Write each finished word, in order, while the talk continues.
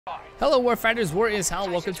Hello Warfighters, War is Hell.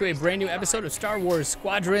 Welcome to a brand new episode of Star Wars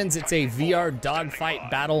Squadrons. It's a VR dogfight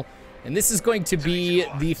battle, and this is going to be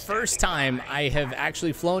the first time I have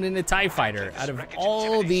actually flown in a TIE fighter. Out of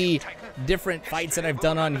all the different fights that I've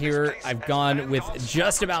done on here, I've gone with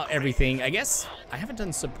just about everything. I guess I haven't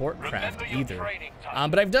done support craft either,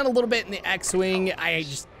 but I've done a little bit in the X-Wing. I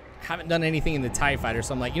just haven't done anything in the TIE fighter,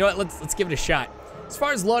 so I'm like, you know what, let's give it a shot. As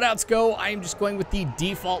far as loadouts go, I'm just going with the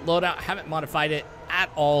default loadout. I haven't modified it at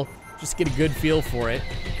all. Just get a good feel for it.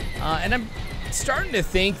 And I'm starting to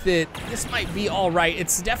think that this might be all right.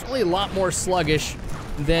 It's definitely a lot more sluggish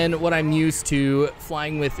than what I'm used to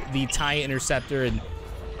flying with the TIE Interceptor. And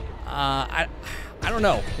I don't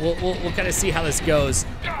know. We'll kind of see how this goes.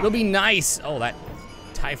 It'll be nice. Oh, that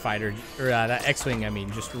TIE fighter, or that X-Wing, I mean,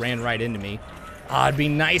 just ran right into me. It'd be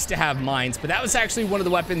nice to have mines, but that was actually one of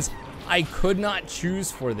the weapons I could not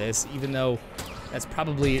choose for this, even though that's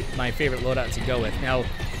probably my favorite loadout to go with. Now,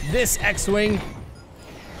 this X-Wing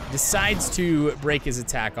decides to break his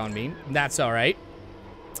attack on me. That's all right.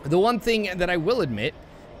 The one thing that I will admit,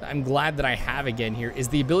 I'm glad that I have again here, is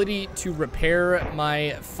the ability to repair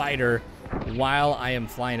my fighter while I am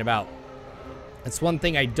flying about. That's one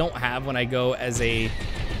thing I don't have when I go as a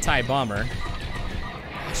TIE bomber.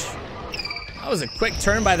 Gosh, that was a quick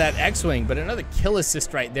turn by that X-Wing, but another kill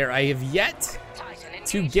assist right there. I have yet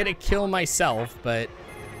to get a kill myself, but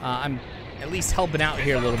I'm at least helping out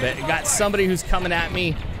here a little bit. I got somebody who's coming at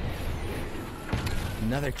me.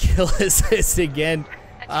 Another kill assist again.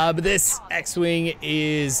 But this X-Wing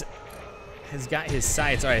has got his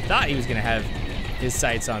sights. All right, I thought he was gonna have his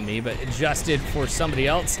sights on me, but adjusted for somebody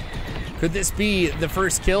else. Could this be the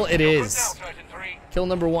first kill? It is. Kill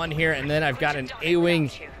number one here, and then I've got an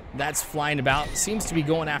A-Wing that's flying about. Seems to be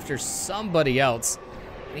going after somebody else.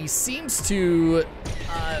 And he seems to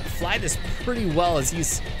fly this pretty well as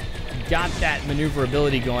he's got that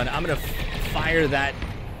maneuverability going. I'm gonna fire that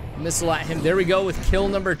missile at him. There we go with kill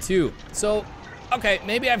number two. So, okay,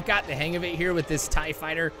 maybe I've got the hang of it here with this TIE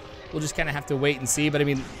fighter. We'll just kind of have to wait and see. But I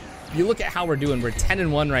mean, you look at how we're doing. We're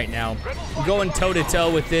 10-1 right now. We're going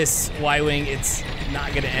toe-to-toe with this Y-Wing. It's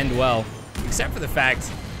not gonna end well, except for the fact,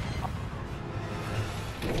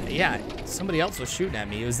 yeah, somebody else was shooting at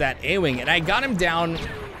me. It was that A-Wing, and I got him down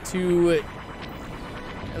to,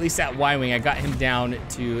 at least that Y-Wing, I got him down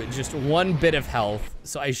to just one bit of health.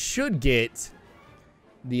 So I should get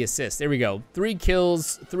the assist. There we go. 3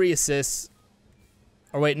 kills, 3 assists.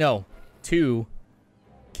 Or wait, no. 2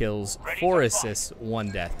 kills, 4 assists,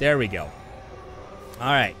 1 death. There we go.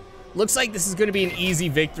 All right. Looks like this is going to be an easy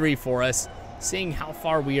victory for us, seeing how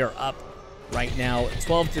far we are up right now.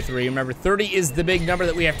 12-3. Remember, 30 is the big number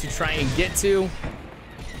that we have to try and get to.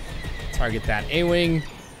 Target that A-Wing.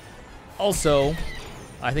 Also,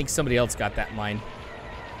 I think somebody else got that mine.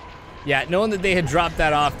 Yeah, knowing that they had dropped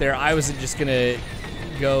that off there, I wasn't just gonna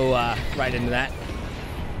go right into that.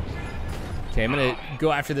 Okay, I'm gonna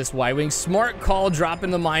go after this Y-Wing. Smart call,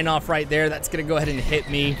 dropping the mine off right there. That's gonna go ahead and hit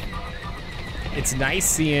me. It's nice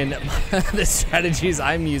seeing the strategies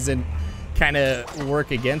I'm using kind of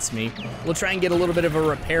work against me. We'll try and get a little bit of a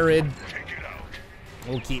repair-id.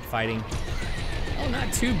 We'll keep fighting. Oh,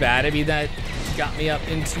 not too bad. I mean, that got me up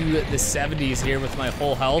into the 70s here with my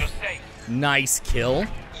whole health. Nice kill.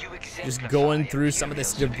 Just going through some of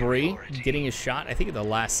this debris, getting a shot, I think at the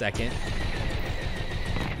last second.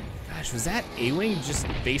 Gosh, was that A-Wing just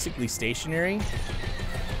basically stationary?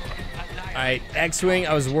 All right, X-Wing,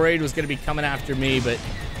 I was worried was going to be coming after me, but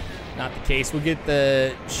not the case. We'll get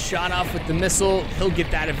the shot off with the missile. He'll get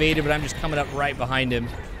that evaded, but I'm just coming up right behind him.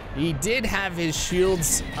 He did have his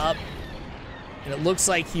shields up, and it looks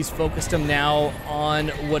like he's focused them now on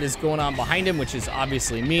what is going on behind him, which is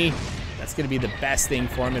obviously me. That's going to be the best thing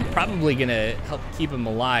for him and probably going to help keep him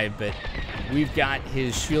alive, but we've got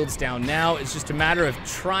his shields down now. It's just a matter of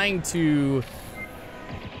trying to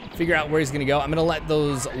figure out where he's going to go. I'm going to let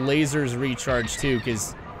those lasers recharge too,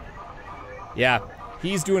 because, yeah,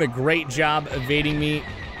 he's doing a great job evading me.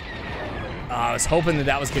 I was hoping that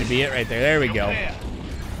that was going to be it right there. There we go.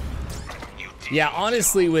 Yeah,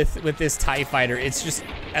 honestly, with this TIE fighter, it's just,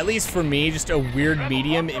 at least for me, just a weird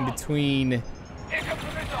medium in between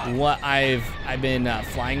what I've been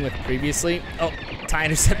flying with previously. Oh, TIE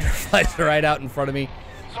Interceptor flies right out in front of me.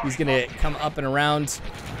 He's gonna come up and around.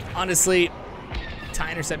 Honestly,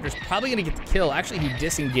 TIE Interceptor's probably gonna get the kill. Actually, he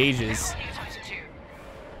disengages.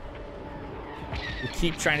 We'll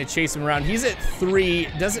keep trying to chase him around. He's at 3,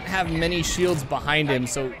 doesn't have many shields behind him,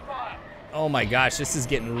 so, oh my gosh, this is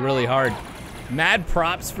getting really hard. Mad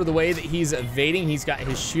props for the way that he's evading. He's got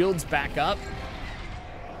his shields back up.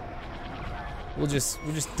 we'll just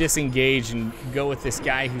disengage and go with this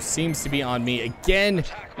guy who seems to be on me again.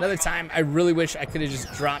 Another time, I really wish I could have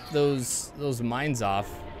just dropped those mines off.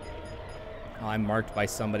 Oh, I'm marked by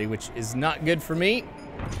somebody, which is not good for me.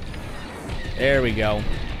 There we go.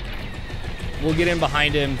 We'll get in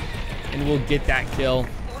behind him, and we'll get that kill.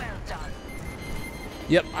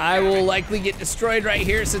 Yep, I will likely get destroyed right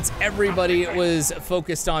here since everybody was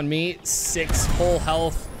focused on me. 6 full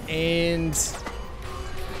health, and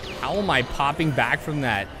how am I popping back from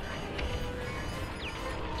that?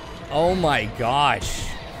 Oh my gosh.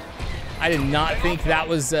 I did not think that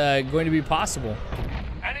was going to be possible.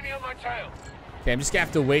 Enemy on my tail. Okay, I'm just gonna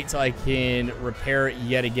have to wait till I can repair it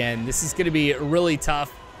yet again. This is gonna be really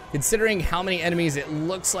tough considering how many enemies it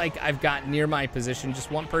looks like I've got near my position. Just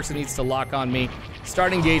one person needs to lock on me,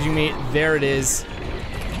 start engaging me. There it is.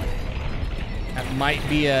 That might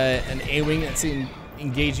be an A-wing that's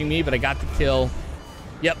engaging me, but I got the kill.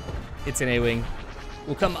 Yep, it's an A-wing.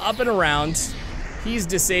 We'll come up and around. He's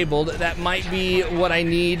disabled. That might be what I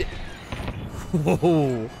need.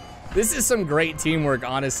 Whoa. This is some great teamwork,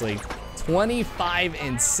 honestly. 25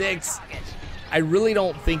 and 6. I really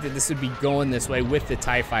don't think that this would be going this way with the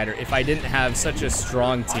TIE Fighter if I didn't have such a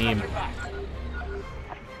strong team.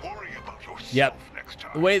 Yep.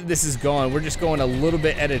 The way that this is going, we're just going a little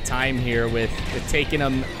bit at a time here with taking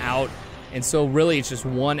them out. And so really it's just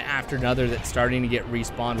one after another that's starting to get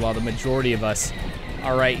respawned while the majority of us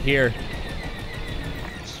are right here.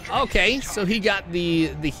 Okay, so he got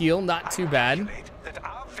the heal, not too bad.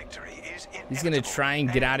 He's gonna try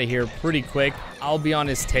and get out of here pretty quick. I'll be on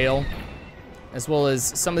his tail, as well as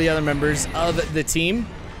some of the other members of the team.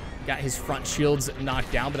 Got his front shields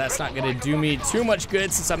knocked down, but that's not gonna do me too much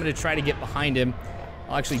good since I'm gonna try to get behind him.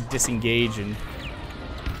 I'll actually disengage and...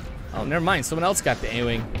 Oh, never mind, someone else got the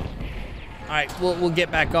A-wing. All right, we'll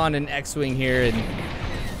get back on an X-wing here. And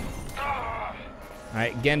all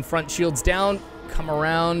right, again, front shields down, come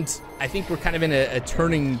around. I think we're kind of in a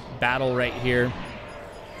turning battle right here.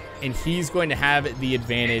 And he's going to have the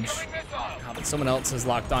advantage. Oh, but someone else has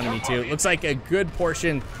locked onto me too. It looks like a good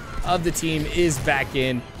portion of the team is back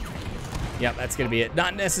in. Yep, that's gonna be it.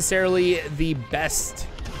 Not necessarily the best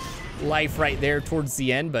life right there towards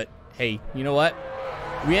the end, but hey, you know what?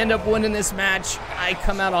 We end up winning this match. I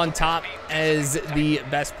come out on top as the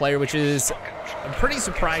best player, which is pretty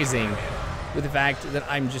surprising with the fact that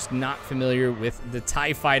I'm just not familiar with the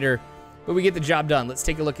TIE Fighter. But we get the job done. Let's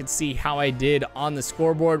take a look and see how I did on the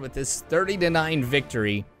scoreboard with this 30-9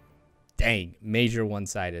 victory. Dang, major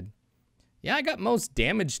one-sided. Yeah, I got most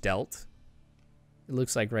damage dealt. It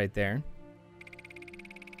looks like right there.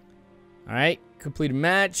 All right, complete a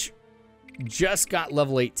match. Just got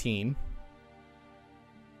level 18.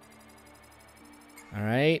 All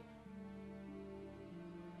right.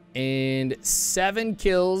 And 7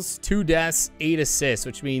 kills, 2 deaths, 8 assists,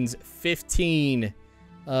 which means 15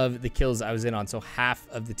 of the kills I was in on, so half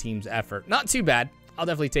of the team's effort. Not too bad. I'll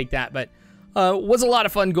definitely take that, but was a lot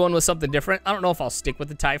of fun going with something different. I don't know if I'll stick with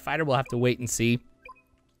the TIE Fighter. We'll have to wait and see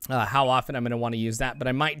how often I'm going to want to use that, but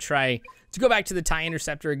I might try to go back to the TIE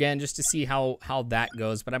Interceptor again just to see how that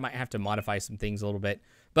goes, but I might have to modify some things a little bit.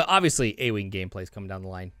 But obviously, A-Wing gameplay is coming down the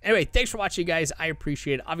line. Anyway, thanks for watching, guys. I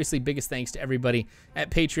appreciate it. Obviously, biggest thanks to everybody at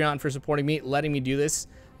Patreon for supporting me, letting me do this.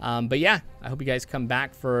 But yeah, I hope you guys come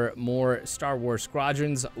back for more Star Wars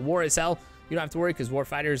Squadrons. War is hell. You don't have to worry because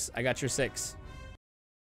Warfighters, I got your 6.